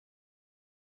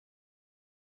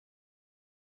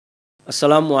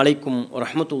அஸ்ஸலாமு அலைக்கும்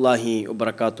வரஹ்மத்துல்லாஹி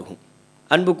வபரகாத்துஹு.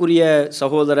 அன்புக்குரிய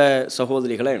சகோதர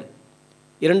சகோதரிகளே,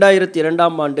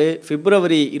 2002ஆம் ஆண்டு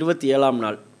பிப்ரவரி 27ஆம்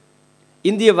நாள்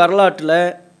இந்திய வரலாற்றில்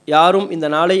யாரும் இந்த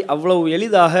நாளை அவ்வளவு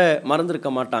எளிதாக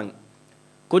மறந்திருக்க மாட்டாங்க.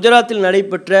 குஜராத்தில்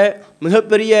நடைபெற்ற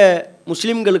மிகப்பெரிய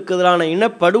முஸ்லிம்களுக்கு எதிரான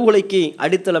இனப்படுகொலைக்கு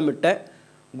அடித்தளமிட்ட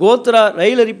கோத்ரா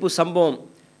ரயிலரிப்பு சம்பவம்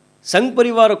சங்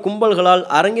பரிவார கும்பல்களால்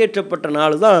அரங்கேற்றப்பட்ட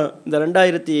நாள் தான் இந்த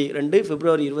 2002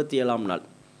 பிப்ரவரி 27ஆம் நாள்.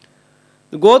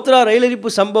 கோத்ரா ரயிலரிப்பு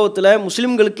சம்பவத்தில்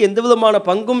முஸ்லிம்களுக்கு எந்த விதமான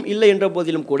பங்கும் இல்லை என்ற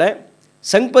போதிலும் கூட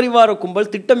சங் பரிவார கும்பல்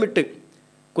திட்டமிட்டு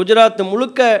குஜராத்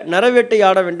முழுக்க நரவேட்டை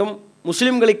ஆட வேண்டும்,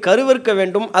 முஸ்லிம்களை கருவறுக்க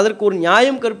வேண்டும், அதற்கு ஒரு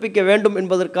நியாயம் கற்பிக்க வேண்டும்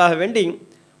என்பதற்காக வேண்டி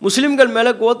முஸ்லிம்கள்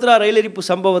மேலே கோத்ரா ரயிலரிப்பு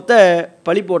சம்பவத்தை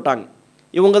பழி போட்டாங்க.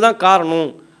 இவங்க தான் காரணம்,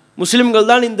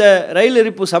 முஸ்லிம்கள் தான் இந்த ரயில்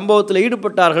எரிப்பு சம்பவத்தில்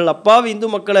ஈடுபட்டார்கள், அப்பாவி இந்து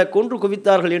மக்களை கொன்று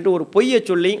குவித்தார்கள் என்று ஒரு பொய்யை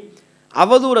சொல்லி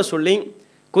அவதூற சொல்லி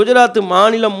குஜராத்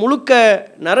மாநிலம் முழுக்க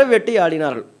நரவேட்டை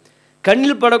ஆடினார்கள்.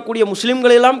 கண்ணில் படக்கூடிய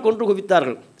முஸ்லிம்களெல்லாம் கொன்று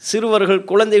குவித்தார்கள். சிறுவர்கள்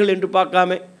குழந்தைகள் என்று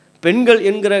பார்க்காம, பெண்கள்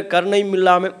என்கிற கருணையும்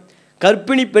இல்லாமல்,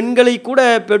 கர்ப்பிணி பெண்களை கூட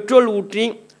பெட்ரோல் ஊற்றி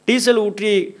டீசல்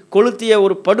ஊற்றி கொளுத்திய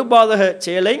ஒரு படுபாதக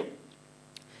செயலை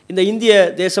இந்த இந்திய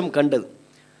தேசம் கண்டது.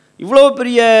 இவ்வளோ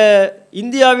பெரிய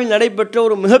இந்தியாவில் நடைபெற்ற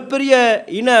ஒரு மிகப்பெரிய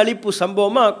இன அழிப்பு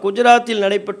சம்பவமாக குஜராத்தில்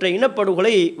நடைபெற்ற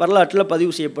இனப்படுகொலை வரலாற்றில்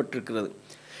பதிவு செய்யப்பட்டிருக்கிறது.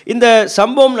 இந்த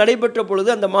சம்பவம் நடைபெற்ற பொழுது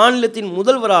அந்த மாநிலத்தின்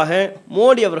முதல்வராக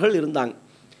மோடி அவர்கள் இருந்தாங்க.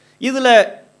 இதில்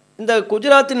இந்த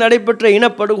குஜராத்தில் நடைபெற்ற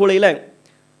இனப்படுகொலையில்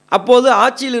அப்போது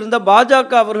ஆட்சியில் இருந்த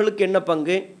பாஜக அவர்களுக்கு என்ன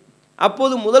பங்கு,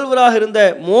 அப்போது முதல்வராக இருந்த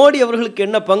மோடி அவர்களுக்கு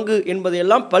என்ன பங்கு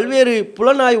என்பதையெல்லாம் பல்வேறு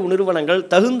புலனாய்வு நிறுவனங்கள்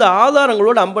தகுந்த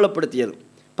ஆதாரங்களோடு அம்பலப்படுத்தியது.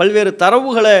 பல்வேறு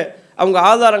தரவுகளை அவங்க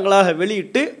ஆதாரங்களாக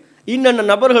வெளியிட்டு இன்னென்ன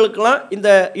நபர்களுக்கெல்லாம்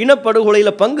இந்த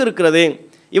இனப்படுகொலையில் பங்கு இருக்கிறது,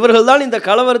 இவர்கள்தான் இந்த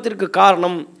கலவரத்திற்கு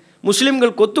காரணம்,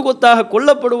 முஸ்லிம்கள் கொத்து கொத்தாக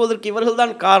கொல்லப்படுவதற்கு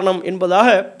இவர்கள்தான் காரணம் என்பதாக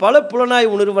பல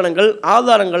புலனாய்வு நிறுவனங்கள்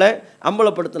ஆதாரங்களை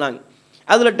அம்பலப்படுத்தினாங்க.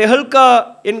 அதில் டெஹல்கா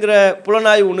என்கிற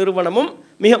புலனாய்வு நிறுவனமும்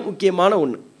மிக முக்கியமான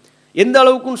ஒன்று. எந்த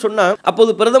அளவுக்குன்னு சொன்னால்,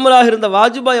 அப்போது பிரதமராக இருந்த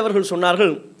வாஜ்பாய் அவர்கள்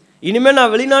சொன்னார்கள், இனிமேல்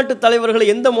நான் வெளிநாட்டு தலைவர்களை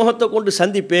எந்த முகத்தை கொண்டு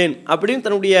சந்திப்பேன் அப்படின்னு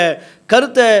தன்னுடைய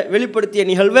கருத்தை வெளிப்படுத்திய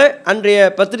நிகழ்வை அன்றைய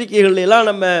பத்திரிகைகளெல்லாம்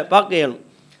நம்ம பார்க்க இயலும்.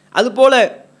 அதுபோல்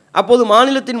அப்போது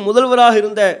மாநிலத்தின் முதல்வராக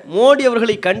இருந்த மோடி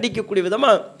அவர்களை கண்டிக்கக்கூடிய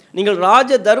விதமாக, நீங்கள்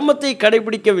ராஜ தர்மத்தை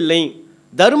கடைபிடிக்கவில்லை,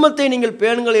 தர்மத்தை நீங்கள்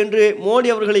பேணுங்கள் என்று மோடி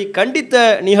அவர்களை கண்டித்த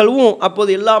நிகழ்வும்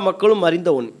அப்போது எல்லா மக்களும் அறிந்த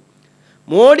ஒன்று.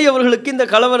 மோடி அவர்களுக்கு இந்த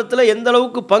கலவரத்தில் எந்த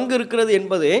அளவுக்கு பங்கு இருக்கிறது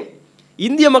என்பது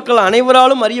இந்திய மக்கள்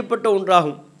அனைவராலும் அறியப்பட்ட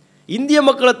ஒன்றாகும். இந்திய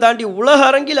மக்களை தாண்டி உலக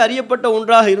அரங்கில் அறியப்பட்ட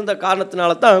ஒன்றாக இருந்த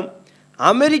காரணத்தினால தான்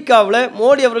அமெரிக்காவில்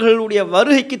மோடி அவர்களுடைய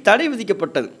வருகைக்கு தடை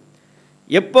விதிக்கப்பட்டது.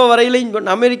 எப்போ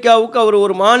வரையிலும் அமெரிக்காவுக்கு அவர்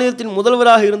ஒரு மாநிலத்தின்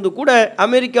முதல்வராக இருந்து கூட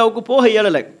அமெரிக்காவுக்கு போக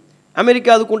இயலலை.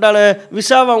 அமெரிக்கா அதுக்கு உண்டான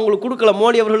விசாவை அவங்களுக்கு கொடுக்கல,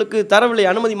 மோடி அவர்களுக்கு தரவில்லை,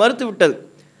 அனுமதி மறுத்து விட்டது.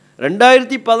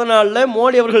 2014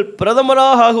 மோடி அவர்கள்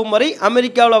பிரதமராக ஆகும் வரை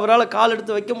அமெரிக்காவில் அவரால் கால்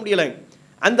எடுத்து வைக்க முடியலை.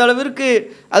 அந்த அளவிற்கு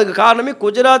அதுக்கு காரணமே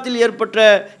குஜராத்தில் ஏற்பட்ட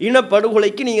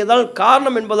இனப்படுகொலைக்கு நீங்கள் தான்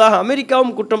காரணம் என்பதாக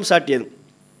அமெரிக்காவும் குற்றம் சாட்டியது.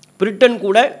 பிரிட்டன்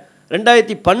கூட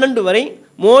 2012 வரை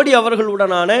மோடி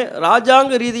அவர்களுடனான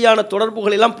இராஜாங்க ரீதியான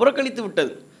தொடர்புகள் எல்லாம் புறக்கணித்து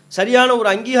விட்டது. சரியான ஒரு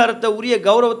அங்கீகாரத்தை, உரிய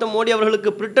கௌரவத்தை மோடி அவர்களுக்கு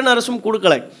பிரிட்டன் அரசும்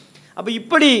கொடுக்கலை. அப்போ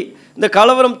இப்படி இந்த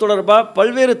கலவரம் தொடர்பாக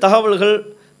பல்வேறு தகவல்கள்,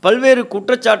 பல்வேறு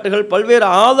குற்றச்சாட்டுகள், பல்வேறு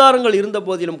ஆதாரங்கள் இருந்த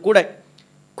போதிலும் கூட,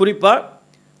 குறிப்பாக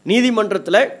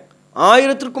நீதிமன்றத்தில்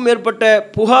 1000க்கும் மேற்பட்ட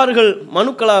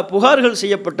புகார்கள்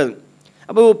செய்யப்பட்டது.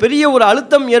 அப்போ பெரிய ஒரு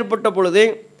அழுத்தம் ஏற்பட்ட பொழுது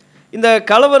இந்த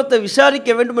கலவரத்தை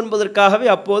விசாரிக்க வேண்டும் என்பதற்காகவே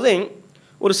அப்போது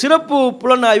ஒரு சிறப்பு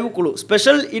புலனாய்வு குழு,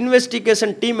 ஸ்பெஷல்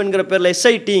இன்வெஸ்டிகேஷன் டீம் என்கிற பேரில்,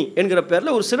 SIT என்கிற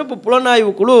பேரில் ஒரு சிறப்பு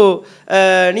புலனாய்வு குழு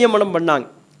நியமனம் பண்ணாங்க.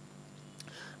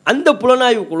 அந்த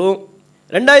புலனாய்வு குழு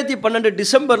 2012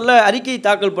 டிசம்பரில் அறிக்கையை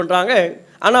தாக்கல் பண்ணுறாங்க.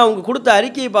 ஆனால் அவங்க கொடுத்த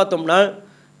அறிக்கையை பார்த்தோம்னா,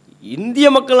 இந்திய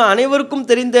மக்கள் அனைவருக்கும்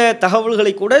தெரிந்த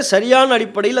தகவல்களை கூட சரியான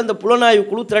அடிப்படையில் அந்த புலனாய்வு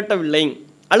குழு திரட்டவில்லை,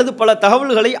 அல்லது பல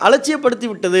தகவல்களை அலட்சியப்படுத்தி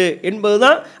விட்டது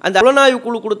என்பதுதான் அந்த புலனாய்வு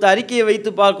குழு கொடுத்த அறிக்கையை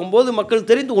வைத்து பார்க்கும்போது மக்கள்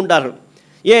தெரிந்து கொண்டார்கள்.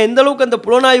 ஏன் எந்த அளவுக்கு அந்த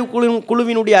புலனாய்வு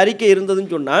குழுவினுடைய அறிக்கை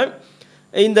இருந்ததுன்னு சொன்னால்,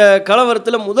 இந்த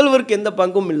கலவரத்தில் முதல்வருக்கு எந்த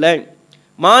பங்கும் இல்லை,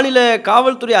 மாநில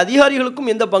காவல்துறை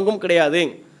அதிகாரிகளுக்கும் எந்த பங்கும் கிடையாது,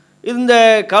 இந்த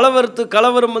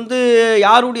கலவரம்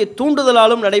யாருடைய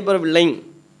தூண்டுதலாலும் நடைபெறவில்லை,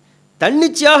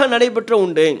 தன்னிச்சையாக நடைபெற்ற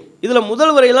உண்டு, இதில்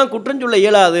முதல்வரையெல்லாம் குற்றஞ்சொல்ல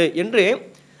இயலாது என்று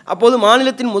அப்போது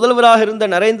மாநிலத்தின் முதல்வராக இருந்த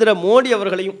நரேந்திர மோடி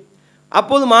அவர்களையும்,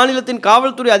 அப்போது மாநிலத்தின்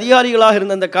காவல்துறை அதிகாரிகளாக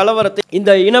இருந்த அந்த கலவரத்தை,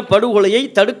 இந்த இனப்படுகொலையை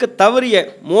தடுக்க தவறிய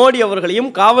மோடி அவர்களையும்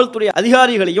காவல்துறை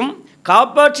அதிகாரிகளையும்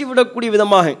காப்பாற்றி விடக்கூடிய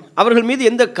விதமாக, அவர்கள் மீது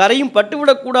எந்த கரையும்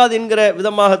பட்டுவிடக்கூடாது என்கிற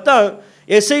விதமாகத்தான்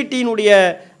SITயினுடைய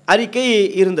அறிக்கை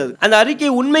இருந்தது. அந்த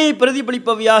அறிக்கை உண்மையை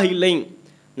பிரதிபலிப்பவையாக இல்லை,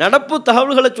 நடப்பு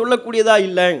தகவல்களை சொல்லக்கூடியதா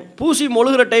இல்லை, பூசி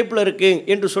மொழுகிற டைப்பில் இருக்குது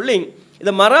என்று சொல்லி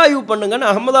இதை மறாய்வு பண்ணுங்கன்னு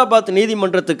அகமதாபாத்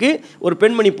நீதிமன்றத்துக்கு ஒரு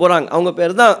பெண்மணி போகிறாங்க. அவங்க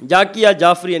பேர் தான் ஜாக்கியா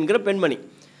ஜாஃப்ரி என்கிற பெண்மணி.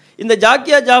 இந்த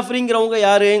ஜாக்கியா ஜாஃப்ரிங்கிறவங்க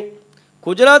யார்?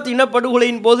 குஜராத்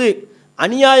இனப்படுகொலையின் போது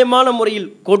அநியாயமான முறையில்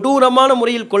கொடூரமான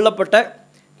முறையில் கொல்லப்பட்ட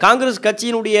காங்கிரஸ்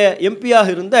கட்சியினுடைய எம்பியாக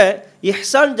இருந்த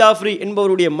இஹ்சான் ஜாஃப்ரி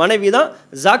என்பவருடைய மனைவி தான்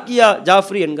ஜாக்கியா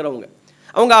ஜாஃப்ரி என்கிறவங்க.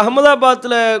 அவங்க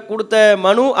அகமதாபாத்தில் கொடுத்த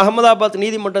மனு அகமதாபாத்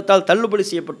நீதிமன்றத்தால் தள்ளுபடி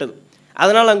செய்யப்பட்டது.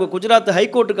 அதனால் அவங்க குஜராத்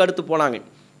ஹைகோர்ட்டுக்கு அடுத்து போனாங்க.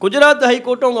 குஜராத்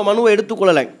ஹைகோர்ட்டும் அவங்க மனுவை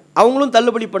எடுத்துக்கொள்ளலை, அவங்களும்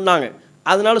தள்ளுபடி பண்ணாங்க.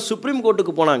 அதனால் சுப்ரீம்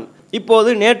கோர்ட்டுக்கு போனாங்க. இப்போது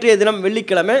நேற்றைய தினம்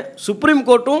வெள்ளிக்கிழமை சுப்ரீம்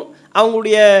கோர்ட்டும்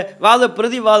அவங்களுடைய வாத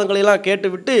பிரதிவாதங்களெல்லாம்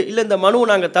கேட்டுவிட்டு, இல்லை இந்த மனுவை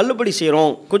நாங்கள் தள்ளுபடி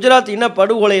செய்கிறோம், குஜராத்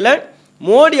இனப்படுகொலையில்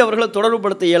மோடி அவர்களை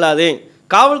தொடர்புபடுத்த இயலாது,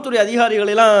 காவல்துறை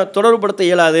அதிகாரிகளெல்லாம் தொடர்புபடுத்த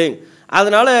இயலாது,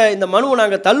 அதனால் இந்த மனுவை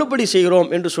நாங்கள் தள்ளுபடி செய்கிறோம்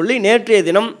என்று சொல்லி நேற்றைய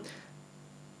தினம்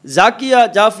ஜாக்கியா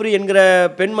ஜாஃப்ரி என்கிற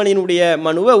பெண்மணியினுடைய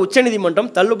மனுவை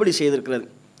உச்சநீதிமன்றம் தள்ளுபடி செய்திருக்கிறது.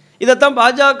 இதைத்தான்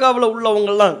பாஜகவில்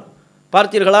உள்ளவங்கள்லாம்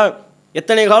பார்த்தீர்களா,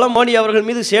 எத்தனை காலம் மோடி அவர்கள்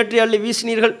மீது சேற்றை அள்ளி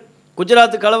வீசினீர்கள்,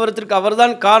 குஜராத் கலவரத்திற்கு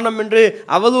அவர்தான் காரணம் என்று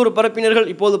அவதூறு பரப்பினீர்கள்.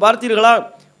 இப்போது பார்த்தீர்களா,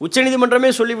 உச்சநீதிமன்றமே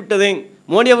சொல்லிவிட்டது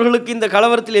மோடி அவர்களுக்கு இந்த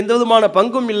கலவரத்தில் எந்த விதமான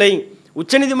பங்கும் இல்லை,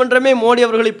 உச்சநீதிமன்றமே மோடி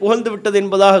அவர்களை புகழ்ந்து விட்டது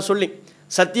என்பதாக சொல்லி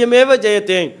சத்தியமேவ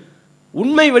ஜெயத்தே,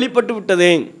 உண்மை வெளிப்பட்டு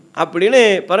விட்டது அப்படின்னு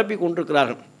பரப்பி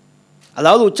கொண்டிருக்கிறார்கள்.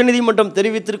 அதாவது உச்சநீதிமன்றம்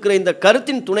தெரிவித்திருக்கிற இந்த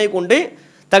கருத்தின் துணை கொண்டு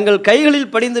தங்கள்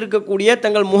கைகளில் படிந்திருக்கக்கூடிய,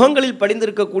 தங்கள் முகங்களில்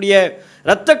படிந்திருக்கக்கூடிய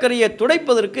இரத்தக்கரையை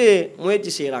துடைப்பதற்கு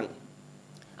முயற்சி செய்கிறாங்க.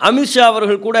 அமித்ஷா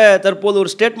அவர்கள் கூட தற்போது ஒரு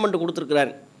ஸ்டேட்மெண்ட்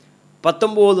கொடுத்துருக்கிறார்.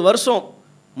 19 வருஷம்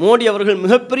மோடி அவர்கள்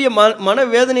மிகப்பெரிய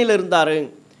மனவேதனையில் இருந்தார்,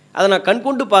 அதை நான்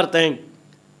கண்கொண்டு பார்த்தேன்,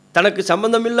 தனக்கு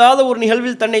சம்பந்தமில்லாத ஒரு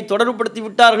நிகழ்வில் தன்னை தொடர்புபடுத்தி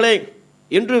விட்டார்களே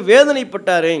என்று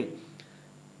வேதனைப்பட்டார்.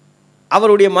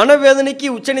 அவருடைய மனவேதனைக்கு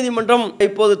உச்சநீதிமன்றம்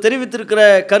இப்போது தெரிவித்திருக்கிற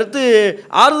கருத்து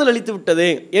ஆறுதல் அளித்து விட்டது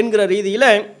என்கிற ரீதியில்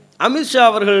அமித்ஷா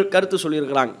அவர்கள் கருத்து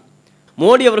சொல்லியிருக்கிறாங்க.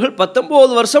 மோடி அவர்கள்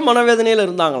 19 வருஷம் மனவேதனையில்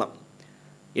இருந்தாங்களாம்.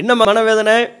 என்ன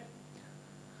மனவேதனை?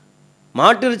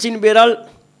 மாட்டிறைச்சியின் பேரால்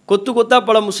கொத்து கொத்தா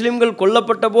பல முஸ்லீம்கள்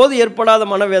கொல்லப்பட்ட போது ஏற்படாத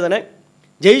மனவேதனை,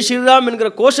 ஜெய் ஸ்ரீராம் என்கிற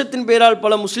கோஷத்தின் பேரால்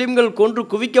பல முஸ்லீம்கள் கொன்று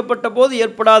குவிக்கப்பட்ட போது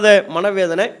ஏற்படாத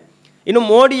மனவேதனை,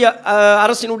 இன்னும் மோடி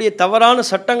அரசினுடைய தவறான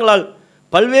சட்டங்களால்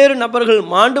பல்வேறு நபர்கள்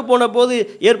மாண்டு போன போது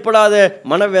ஏற்படாத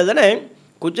மனவேதனை,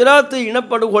 குஜராத்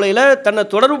இனப்படுகொலையில் தன்னை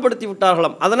தொடர்புபடுத்தி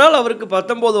விட்டார்களாம். அதனால் அவருக்கு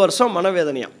 19 வருஷம்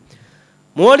மனவேதனையாம்.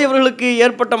 மோடி அவர்களுக்கு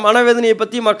ஏற்பட்ட மனவேதனையை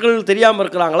பற்றி மக்கள் தெரியாமல்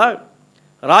இருக்கிறாங்களா?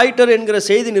 ராய்ட்டர் என்கிற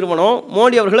செய்தி நிறுவனம்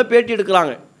மோடி அவர்களை பேட்டி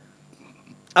எடுக்கிறாங்க.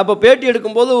 அப்போ பேட்டி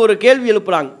எடுக்கும்போது ஒரு கேள்வி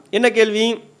எழுப்புகிறாங்க. என்ன கேள்வி?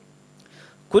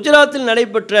 குஜராத்தில்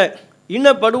நடைபெற்ற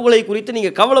இனப்படுகொலை குறித்து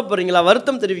நீங்கள் கவலைப்படுறீங்களா,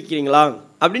 வருத்தம் தெரிவிக்கிறீங்களா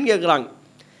அப்படின்னு கேட்குறாங்க.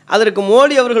 அதற்கு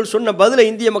மோடி அவர்கள் சொன்ன பதிலை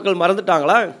இந்திய மக்கள்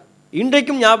மறந்துட்டாங்களா?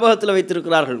 இன்றைக்கும் ஞாபகத்தில்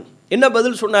வைத்திருக்கிறார்கள். என்ன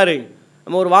பதில் சொன்னார்?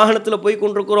 நம்ம ஒரு வாகனத்தில் போய்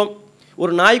கொண்டிருக்கிறோம்,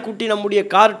 ஒரு நாய்க்குட்டி நம்முடைய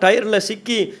கார் டயரில்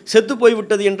சிக்கி செத்து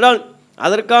போய்விட்டது என்றால்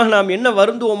அதற்காக நாம் என்ன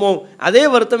வருந்துவோமோ அதே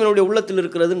வருத்தம் என்னுடைய உள்ளத்தில்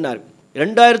இருக்கிறதுன்னார்.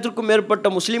 2000க்கும் மேற்பட்ட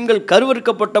முஸ்லீம்கள்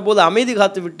கருவறுக்கப்பட்ட போது அமைதி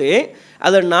காத்துவிட்டு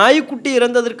அதை நாய்க்குட்டி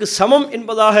இறந்ததற்கு சமம்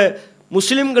என்பதாக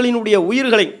முஸ்லிம்களினுடைய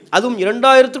உயிர்களை, அதுவும்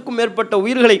 2000க்கும் மேற்பட்ட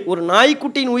உயிர்களை ஒரு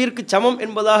நாய்க்குட்டியின் உயிருக்கு சமம்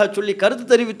என்பதாக சொல்லி கருத்து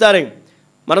தெரிவித்தாரே,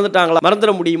 மறந்துட்டாங்களா?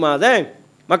 மறந்துட முடியுமா? அதை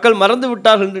மக்கள் மறந்து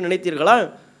விட்டார்கள் என்று நினைத்தீர்களா?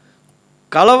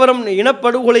 கலவரம்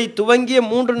இனப்படுகொலை துவங்கிய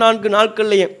 3-4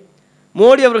 நாட்கள்லேயே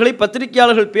மோடி அவர்களை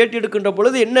பத்திரிகையாளர்கள் பேட்டி எடுக்கின்ற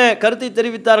பொழுது என்ன கருத்தை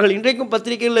தெரிவித்தார்கள்? இன்றைக்கும்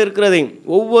பத்திரிகைகளில் இருக்கிறது.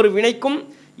 ஒவ்வொரு வினைக்கும்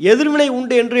எதிர்வினை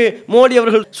உண்டு என்று மோடி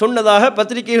அவர்கள் சொன்னதாக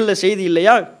பத்திரிகைகளில் செய்தி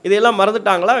இல்லையா? இதையெல்லாம்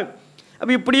மறந்துட்டாங்களா?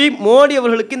 அப்போ இப்படி மோடி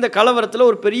அவர்களுக்கு இந்த கலவரத்தில்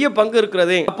ஒரு பெரிய பங்கு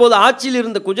இருக்கிறது. அப்போது ஆட்சியில்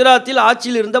இருந்த குஜராத்தில்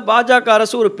ஆட்சியில் இருந்த பாஜக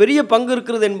அரசு ஒரு பெரிய பங்கு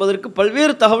இருக்கிறது என்பதற்கு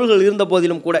பல்வேறு தகவல்கள் இருந்த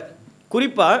போதிலும் கூட,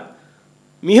 குறிப்பாக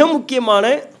மிக முக்கியமான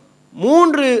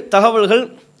 3 தகவல்கள்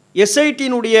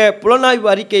எஸ்ஐடியினுடைய புலனாய்வு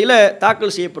அறிக்கையில்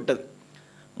தாக்கல் செய்யப்பட்டது.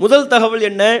 முதல் தகவல்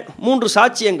என்ன? 3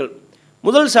 சாட்சியங்கள்.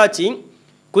 முதல் சாட்சி,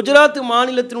 குஜராத்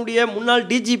மாநிலத்தினுடைய முன்னாள்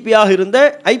டிஜிபியாக இருந்த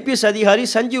ஐபிஎஸ் அதிகாரி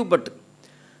சஞ்சீவ் பட்.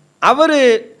 அவர்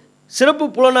சிறப்பு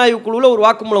புலனாய்வு குழுவில் ஒரு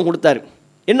வாக்குமூலம் கொடுத்தார்.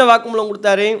 என்ன வாக்குமூலம்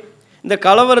கொடுத்தாரு? இந்த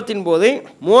கலவரத்தின் போது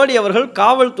மோடி அவர்கள்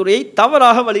காவல்துறையை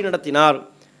தவறாக வழிநடத்தினார்,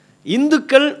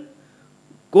 இந்துக்கள்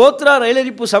கோத்ரா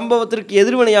ரயிலரிப்பு சம்பவத்திற்கு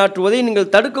எதிர்வினையாற்றுவதை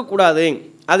நீங்கள் தடுக்கக்கூடாது,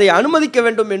 அதை அனுமதிக்க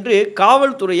வேண்டும் என்று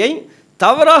காவல்துறையை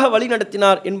தவறாக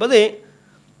வழிநடத்தினார் என்பது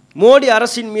மோடி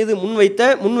அரசின் மீது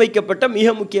முன்வைக்கப்பட்ட மிக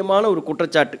முக்கியமான ஒரு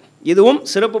குற்றச்சாட்டு. இதுவும்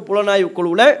சிறப்பு புலனாய்வு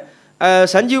குழுவில்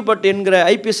சஞ்சீவ் பட் என்கிற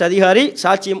ஐபிஎஸ் அதிகாரி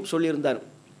சாட்சியம் சொல்லியிருந்தார்.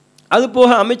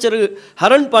 அதுபோக அமைச்சர்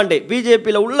ஹரன் பாண்டே,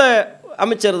 பிஜேபியில் உள்ள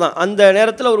அமைச்சர் தான், அந்த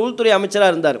நேரத்தில் ஒரு உள்துறை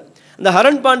அமைச்சராக இருந்தார். அந்த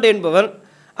ஹரன் பாண்டே என்பவர்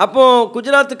அப்போது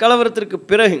குஜராத் கலவரத்திற்கு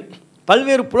பிறகு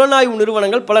பல்வேறு புலனாய்வு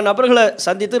நிறுவனங்கள் பல நபர்களை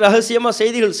சந்தித்து ரகசியமாக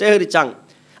செய்திகள் சேகரித்தாங்க.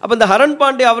 அப்போ இந்த ஹரன்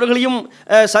பாண்டே அவர்களையும்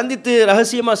சந்தித்து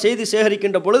ரகசியமாக செய்தி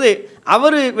சேகரிக்கின்ற பொழுது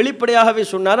அவர் வெளிப்படையாகவே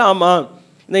சொன்னார், ஆமாம்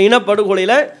இந்த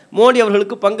இனப்படுகொலையில் மோடி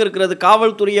அவர்களுக்கு பங்கு இருக்கிறது.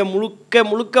 காவல்துறையை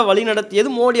முழுக்க வழிநடத்தியது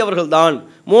மோடி அவர்கள்தான்.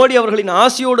 மோடி அவர்களின்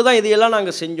ஆசையோடு தான் இதையெல்லாம்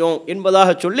நாங்கள் செஞ்சோம்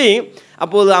என்பதாக சொல்லி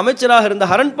அப்போது அமைச்சராக இருந்த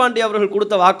ஹரன் பாண்டே அவர்கள்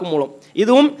கொடுத்த வாக்குமூலம்.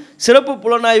 இதுவும் சிறப்பு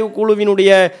புலனாய்வு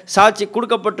குழுவினுடைய சாட்சி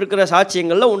கொடுக்கப்பட்டிருக்கிற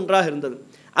சாட்சியங்களில் ஒன்றாக இருந்தது.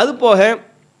 அதுபோக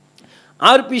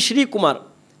ஆர்பி ஸ்ரீகுமார்,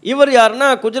 இவர் யாருன்னா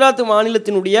குஜராத்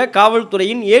மாநிலத்தினுடைய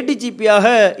காவல்துறையின் ஏடிஜிபியாக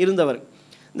இருந்தவர்.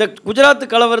 இந்த குஜராத்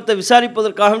கலவரத்தை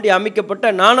விசாரிப்பதற்காக வேண்டி அமைக்கப்பட்ட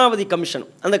நானாவதி கமிஷன்,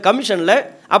 அந்த கமிஷனில்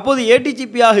அப்போது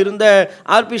ஏடிஜிபியாக இருந்த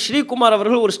ஆர்பி ஸ்ரீகுமார்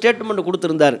அவர்கள் ஒரு ஸ்டேட்மெண்ட்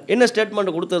கொடுத்திருந்தார். என்ன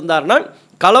ஸ்டேட்மெண்ட் கொடுத்திருந்தார்னா,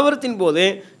 கலவரத்தின் போது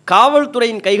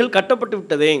காவல்துறையின் கைகள் கட்டப்பட்டு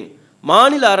விட்டது,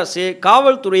 மாநில அரசு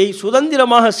காவல்துறையை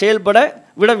சுதந்திரமாக செயல்பட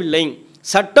விடவில்லை,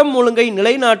 சட்டம் ஒழுங்கை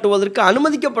நிலைநாட்டுவதற்கு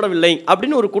அனுமதிக்கப்படவில்லை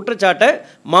அப்படின்னு ஒரு குற்றச்சாட்டை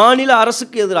மாநில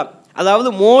அரசுக்கு எதிராக,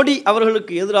 அதாவது மோடி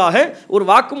அவர்களுக்கு எதிராக ஒரு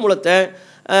வாக்குமூலத்தை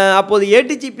அப்போது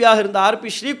ஏடிஜிபியாக இருந்த ஆர்பி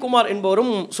ஸ்ரீகுமார்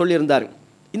என்பவரும் சொல்லியிருந்தார்.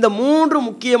 இந்த 3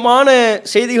 முக்கியமான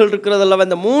செய்திகள் இருக்கிறது அல்லவா,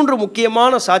 இந்த 3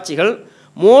 முக்கியமான சாட்சிகள்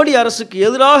மோடி அரசுக்கு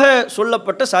எதிராக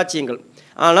சொல்லப்பட்ட சாட்சியங்கள்.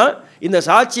 ஆனால் இந்த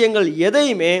சாட்சியங்கள்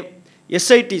எதையுமே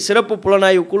எஸ்ஐடி சிறப்பு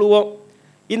புலனாய்வு குழுவோ,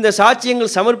 இந்த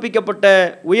சாட்சியங்கள் சமர்ப்பிக்கப்பட்ட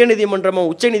உயர்நீதிமன்றமோ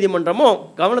உச்சநீதிமன்றமோ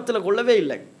கவனத்தில் கொள்ளவே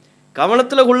இல்லை.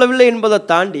 கவனத்தில் கொள்ளவில்லை என்பதை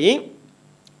தாண்டி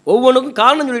ஒவ்வொன்றுக்கும்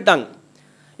காரணம் சொல்லிட்டாங்க.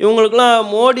 இவங்களுக்கெல்லாம்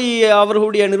மோடி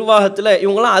அவர்களுடைய நிர்வாகத்தில்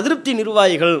இவங்கெல்லாம் அதிருப்தி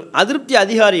நிர்வாகிகள், அதிருப்தி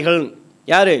அதிகாரிகள்.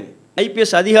 யார்?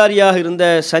 ஐபிஎஸ் அதிகாரியாக இருந்த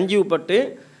சஞ்சீவ் பட்டு,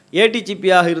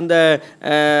 ஏடிஜிபியாக இருந்த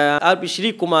ஆர்பி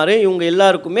ஸ்ரீகுமார், இவங்க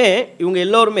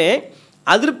எல்லோருமே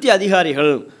அதிருப்தி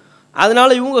அதிகாரிகள்.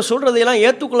 அதனால் இவங்க சொல்கிறதையெல்லாம்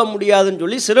ஏற்றுக்கொள்ள முடியாதுன்னு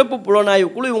சொல்லி சிறப்பு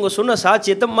புலனாய்வு குழு இவங்க சொன்ன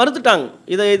சாட்சியத்தை மறுத்துட்டாங்க.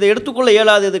 இதை எடுத்துக்கொள்ள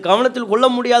இயலாது, இது கவனத்தில் கொள்ள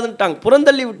முடியாதுன்ட்டாங்க,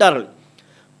 புறந்தள்ளி விட்டார்கள்.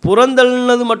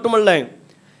 புறந்தள்ளினது மட்டுமல்ல,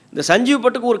 இந்த சஞ்சீவ்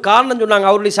பட்டுக்கு ஒரு காரணம் சொன்னாங்க.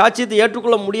 அவருடைய சாட்சியத்தை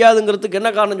ஏற்றுக்கொள்ள முடியாதுங்கிறதுக்கு என்ன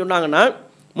காரணம் சொன்னாங்கன்னா,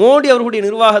 மோடி அவர்களுடைய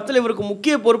நிர்வாகத்தில் இவருக்கு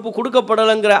முக்கிய பொறுப்பு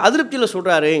கொடுக்கப்படலைங்கிற அதிருப்தியில்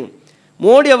சொல்கிறாரு.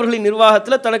 மோடி அவர்களின்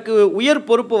நிர்வாகத்தில் தனக்கு உயர்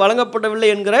பொறுப்பு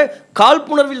வழங்கப்படவில்லை என்கிற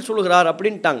காழ்ப்புணர்வில் சொல்கிறார்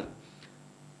அப்படின்ட்டாங்க.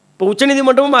 இப்போ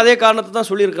உச்சநீதிமன்றமும் அதே காரணத்தை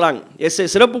தான் சொல்லியிருக்கிறாங்க.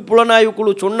 சிறப்பு புலனாய்வு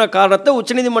குழு சொன்ன காரணத்தை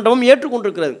உச்சநீதிமன்றமும்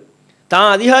ஏற்றுக்கொண்டிருக்கிறது.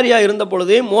 தான் அதிகாரியாக இருந்த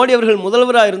பொழுது, மோடி அவர்கள்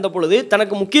முதல்வராக இருந்த பொழுது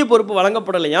தனக்கு முக்கிய பொறுப்பு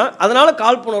வழங்கப்படலையா, அதனால்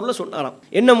காழ்ப்புணர்வில் சொன்னாராம்.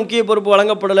 என்ன முக்கிய பொறுப்பு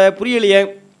வழங்கப்படலை புரியலையே.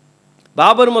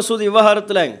 பாபர் மசூத்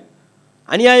விவகாரத்தில்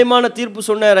அநியாயமான தீர்ப்பு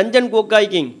சொன்ன ரஞ்சன்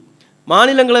கோகாய்க்கு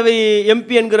மாநிலங்களவை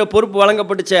எம்பி என்கிற பொறுப்பு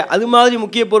வழங்கப்பட்டுச்சு, அது மாதிரி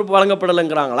முக்கிய பொறுப்பு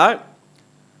வழங்கப்படலைங்கிறாங்களா?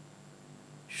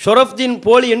 ஷொரஃப்தீன்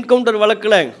போலி என்கவுண்டர்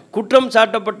வழக்கில் குற்றம்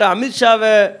சாட்டப்பட்ட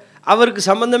அமித்ஷாவை அவருக்கு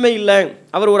சம்பந்தமே இல்லை,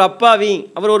 அவர் ஒரு அப்பாவி,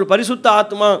 அவர் ஒரு பரிசுத்த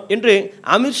ஆத்மா என்று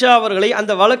அமித்ஷா அவர்களை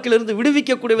அந்த வழக்கிலிருந்து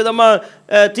விடுவிக்கக்கூடிய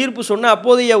விதமாக தீர்ப்பு சொன்ன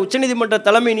அப்போதைய உச்சநீதிமன்ற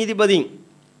தலைமை நீதிபதி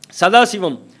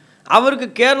சதாசிவம், அவருக்கு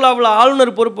கேரளாவில்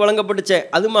ஆளுநர் பொறுப்பு வழங்கப்பட்டுச்சு.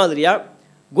 அது மாதிரியா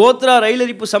கோத்ரா ரயில்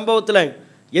எரிப்பு சம்பவத்தில்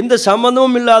எந்த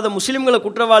சம்பந்தமும் இல்லாத முஸ்லீம்களை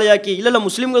குற்றவாளியாக்கி, இல்லை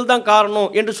முஸ்லீம்கள் தான்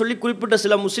காரணம் என்று சொல்லி குறிப்பிட்ட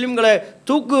சில முஸ்லீம்களை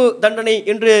தூக்கு தண்டனை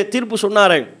என்று தீர்ப்பு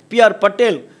சொன்னார் PR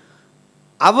பட்டேல்.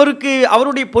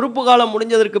 அவருடைய பொறுப்பு காலம்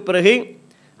முடிஞ்சதற்கு பிறகு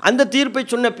அந்த தீர்ப்பை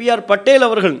சொன்ன PR பட்டேல்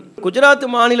அவர்கள் குஜராத்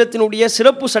மாநிலத்தினுடைய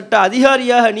சிறப்பு சட்ட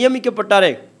அதிகாரியாக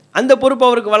நியமிக்கப்பட்டாரே, அந்த பொறுப்பு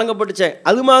அவருக்கு வழங்கப்பட்டுச்சு.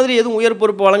 அது மாதிரி எதுவும் உயர்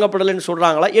பொறுப்பு வழங்கப்படலைன்னு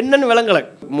சொல்கிறாங்களா, என்னன்னு விளங்கலை.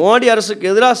 மோடி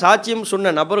அரசுக்கு எதிராக சாட்சியம்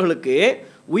சொன்ன நபர்களுக்கு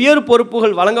உயர்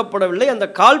பொறுப்புகள் வழங்கப்படவில்லை, அந்த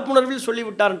காழ்ப்புணர்வில்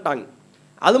சொல்லிவிட்டார்ட்டாங்க.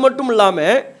 அது மட்டும்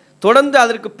இல்லாமல் தொடர்ந்து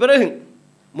அதற்கு பிறகு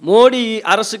மோடி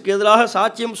அரசுக்கு எதிராக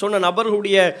சாட்சியம் சொன்ன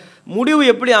நபர்களுடைய முடிவு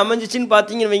எப்படி அமைஞ்சிச்சின்னு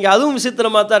பார்த்தீங்கன்னு வைங்க, அதுவும்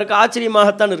விசித்திரமாக தான் இருக்குது,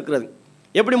 ஆச்சரியமாகத்தான் இருக்கிறது.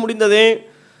 எப்படி முடிந்தது?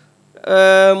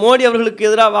 மோடி அவர்களுக்கு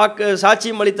எதிராக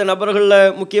சாட்சியம் அளித்த நபர்களில்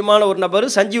முக்கியமான ஒரு நபர்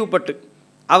சஞ்சீவ் பட்டு.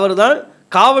 அவர் தான்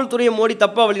காவல்துறையை மோடி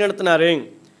தப்பாக வழிநடத்தினார்,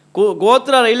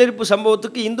 கோத்ரா ரயில் எரிப்பு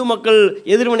சம்பவத்துக்கு இந்து மக்கள்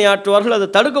எதிர்வினை ஆற்றுவார்கள், அதை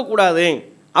தடுக்கக்கூடாது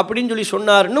அப்படின்னு சொல்லி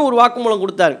சொன்னார்னு ஒரு வாக்குமூலம்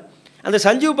கொடுத்தார். அந்த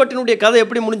சஞ்சீவ் பட்டினுடைய கதை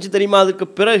எப்படி முடிஞ்சு தெரியுமா? அதுக்கு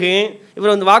பிறகு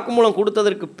இவர் அந்த வாக்குமூலம்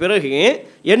கொடுத்ததற்கு பிறகு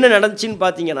என்ன நடந்துச்சின்னு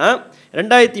பார்த்தீங்கன்னா,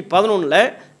 2011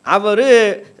 அவர்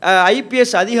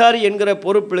ஐபிஎஸ் அதிகாரி என்கிற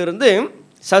பொறுப்பிலிருந்து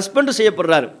சஸ்பெண்ட்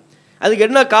செய்யப்படுறாரு. அதுக்கு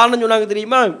என்ன காரணம் சொன்னாங்க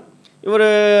தெரியுமா? இவர்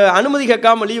அனுமதி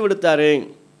கேட்காமல் லீவ் எடுத்தார்.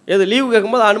 லீவு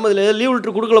கேட்கும்போது அனுமதி லீவ்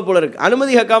லெட்டர் கொடுக்கல போல இருக்குது,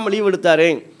 அனுமதி கேட்காமல் லீவ் எடுத்தார்,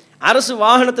 அரசு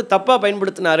வாகனத்தை தப்பாக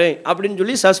பயன்படுத்தினார் அப்படின்னு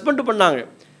சொல்லி சஸ்பெண்ட் பண்ணாங்க.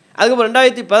 அதுக்கப்புறம்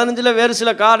 2015 வேறு சில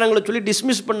காரணங்களை சொல்லி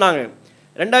டிஸ்மிஸ் பண்ணாங்க.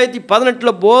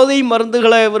 2018 போதை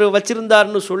மருந்துகளை இவர்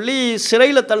வச்சுருந்தார்னு சொல்லி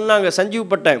சிறையில் தள்ளினாங்க சஞ்சீவ்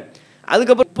பட்டை.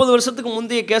 அதுக்கப்புறம் 30 வருஷத்துக்கு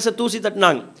முந்தைய கேஸை தூசி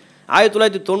தட்டினாங்க.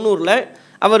 1990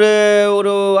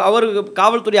 அவர்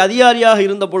காவல்துறை அதிகாரியாக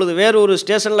இருந்த பொழுது, வேறு ஒரு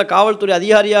ஸ்டேஷனில் காவல்துறை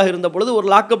அதிகாரியாக இருந்த பொழுது ஒரு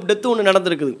லாக்அப் டெத்து ஒன்று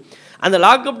நடந்திருக்குது. அந்த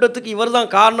லாக்அப் டெத்துக்கு இவர் தான்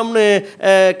காரணம்னு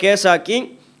கேஸ் ஆக்கி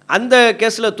அந்த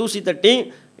கேஸில் தூசி தட்டி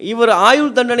இவர்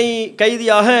ஆயுள் தண்டனை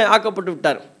கைதியாக ஆக்கப்பட்டு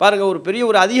விட்டார். பாருங்கள், ஒரு பெரிய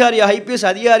ஒரு அதிகாரியாக, ஐபிஎஸ்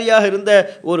அதிகாரியாக இருந்த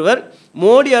ஒருவர்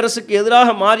மோடி அரசுக்கு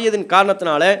எதிராக மாறியதன்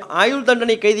காரணத்தினால ஆயுள்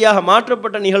தண்டனை கைதியாக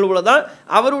மாற்றப்பட்ட நிகழ்வுல தான்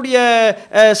அவருடைய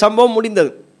சம்பவம்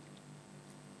முடிந்தது.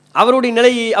 அவருடைய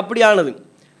நிலை அப்படியானது.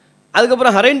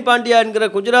 அதுக்கப்புறம் ஹரைன் பாண்டியா என்கிற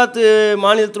குஜராத்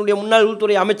மாநிலத்தினுடைய முன்னாள்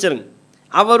உள்துறை அமைச்சர்,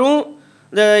 அவரும்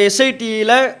இந்த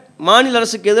எஸ்ஐடியில் மாநில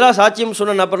அரசுக்கு எதிராக சாட்சியம்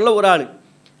சொன்ன நபரில் ஒரு ஆள்.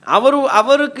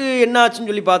 அவருக்கு என்ன ஆச்சுன்னு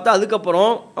சொல்லி பார்த்தா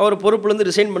அதுக்கப்புறம் அவர் பொறுப்புலேருந்து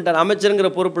ரிசைன் பண்ணிட்டார். அமைச்சருங்கிற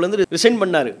பொறுப்புலேருந்து ரிசைன்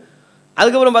பண்ணார்.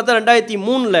 அதுக்கப்புறம் பார்த்தா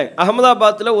 2003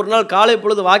 அகமதாபாத்தில் ஒரு நாள் காலை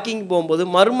பொழுது வாக்கிங் போகும்போது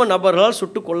மர்ம நபர்களால்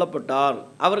சுட்டு கொல்லப்பட்டார்.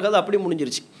 அவருக்கு அது அப்படி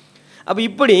முடிஞ்சிருச்சு. அப்போ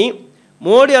இப்படி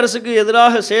மோடி அரசுக்கு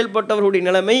எதிராக செயல்பட்டவர்களுடைய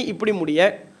நிலைமை இப்படி முடிய,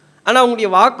 ஆனால் அவங்களுடைய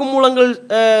வாக்குமூலங்கள்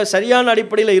சரியான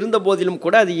அடிப்படையில் இருந்த போதிலும்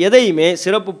கூட அது எதையுமே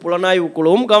சிறப்பு புலனாய்வு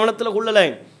குழுவும் கவனத்தில் கொள்ளலை,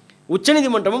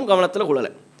 உச்சநீதிமன்றமும் கவனத்தில்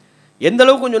கொள்ளலை. எந்த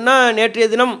அளவுக்கு சொன்னால், நேற்றைய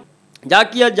தினம்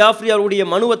ஜாக்கியா ஜாஃப்ரி அவருடைய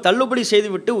மனுவை தள்ளுபடி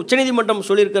செய்துவிட்டு உச்சநீதிமன்றம்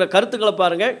சொல்லியிருக்கிற கருத்துக்களை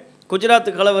பாருங்கள். குஜராத்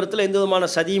கலவரத்தில் எந்த விதமான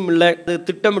சதியும் இல்லை, அது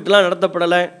திட்டமிட்டுலாம்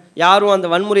நடத்தப்படலை, யாரும் அந்த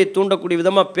வன்முறையை தூண்டக்கூடிய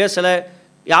விதமாக பேசலை,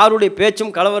 யாருடைய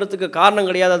பேச்சும் கலவரத்துக்கு காரணம்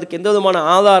கிடையாது, அதுக்கு எந்த விதமான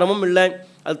ஆதாரமும் இல்லை,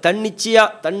 அது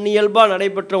தன்னியல்பாக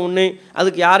நடைபெற்ற ஒன்று.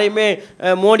 அதுக்கு யாரையுமே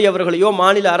மோடி அவர்களையோ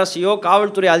மாநில அரசையோ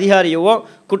காவல்துறை அதிகாரியவோ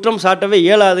குற்றம் சாட்டவே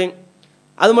இயலாது.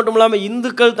 அது மட்டும் இல்லாமல்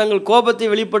இந்துக்கள் தங்கள் கோபத்தை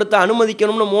வெளிப்படுத்த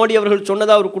அனுமதிக்கணும்னு மோடி அவர்கள்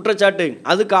சொன்னதாக ஒரு குற்றச்சாட்டு,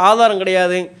 அதுக்கு ஆதாரம்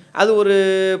கிடையாது, அது ஒரு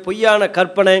பொய்யான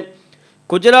கற்பனை.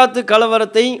 குஜராத்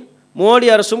கலவரத்தை மோடி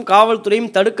அரசும்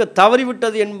காவல்துறையும் தடுக்க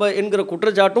தவறிவிட்டது என்கிற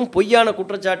குற்றச்சாட்டும் பொய்யான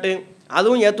குற்றச்சாட்டு,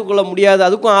 அதுவும் ஏற்றுக்கொள்ள முடியாது,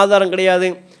 அதுக்கும் ஆதாரம் கிடையாது.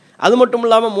 அது மட்டும்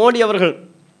இல்லாமல் மோடி அவர்கள்,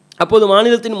 அப்போது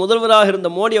மாநிலத்தின் முதல்வராக இருந்த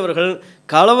மோடி அவர்கள்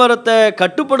கலவரத்தை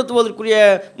கட்டுப்படுத்துவதற்குரிய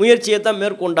முயற்சியை தான்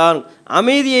மேற்கொண்டார்,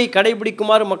 அமைதியை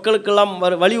கடைபிடிக்குமாறு மக்களுக்கெல்லாம்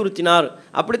வலியுறுத்தினார்.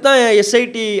 அப்படித்தான்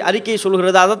எஸ்ஐடி அறிக்கை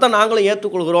சொல்கிறது, அதைத்தான் நாங்களும்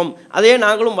ஏற்றுக்கொள்கிறோம், அதே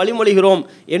நாங்களும் வழிமொழிகிறோம்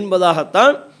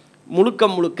என்பதாகத்தான்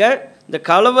முழுக்க இந்த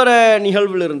கலவர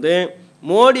நிகழ்விலிருந்து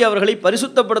மோடி அவர்களை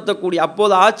பரிசுத்தப்படுத்தக்கூடிய,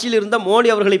 அப்போது ஆட்சியில் இருந்த மோடி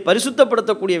அவர்களை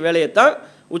பரிசுத்தப்படுத்தக்கூடிய வேலையைத்தான்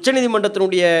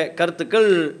உச்சநீதிமன்றத்தினுடைய கருத்துக்கள்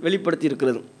வெளிப்படுத்தி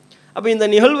இருக்கிறது. அப்போ இந்த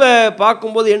நிகழ்வை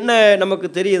பார்க்கும்போது என்ன நமக்கு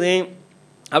தெரியுது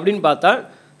அப்படின்னு பார்த்தா,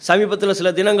 சமீபத்தில்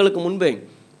சில தினங்களுக்கு முன்பு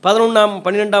 11ஆம்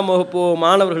 12ஆம் வகுப்பு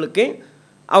மாணவர்களுக்கு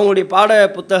அவங்களுடைய பாட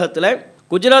புத்தகத்தில்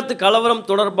குஜராத் கலவரம்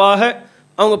தொடர்பாக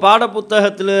அவங்க பாட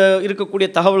புத்தகத்தில் இருக்கக்கூடிய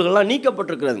தகவல்கள்லாம்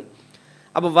நீக்கப்பட்டிருக்கிறது.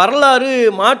 அப்போ வரலாறு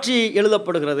மாற்றி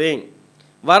எழுதப்படுகிறது.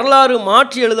 வரலாறு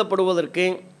மாற்றி எழுதப்படுவதற்கு,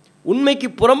 உண்மைக்கு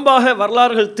புறம்பாக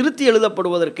வரலாறுகள் திருத்தி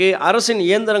எழுதப்படுவதற்கு அரசின்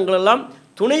இயந்திரங்களெல்லாம்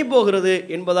துணை போகிறது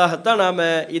என்பதாகத்தான் நாம்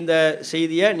இந்த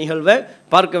செய்தியை நிகழ்வை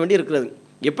பார்க்க வேண்டி இருக்கிறது.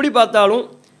 எப்படி பார்த்தாலும்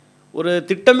ஒரு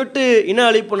திட்டமிட்டு இன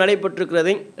அழிப்பு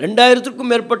நடைபெற்றிருக்கிறது.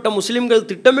 2000க்கும் மேற்பட்ட முஸ்லிம்கள்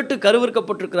திட்டமிட்டு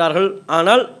கருவிற்கப்பட்டிருக்கிறார்கள்.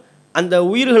 ஆனால் அந்த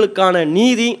உயிர்களுக்கான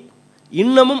நீதி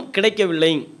இன்னமும்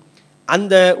கிடைக்கவில்லை.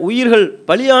 அந்த உயிர்கள்,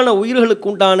 பலியான உயிர்களுக்கு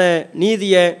உண்டான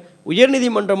நீதியை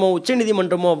உயர்நீதிமன்றமோ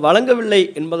உச்சநீதிமன்றமோ வழங்கவில்லை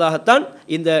என்பதாகத்தான்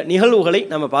இந்த நிகழ்வுகளை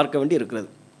நாம் பார்க்க வேண்டி இருக்கிறது.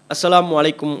 அஸ்ஸலாமு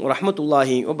அலைக்கும்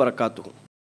வரஹ்மத்துல்லாஹி வபரகாத்துஹு.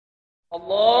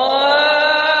 Allah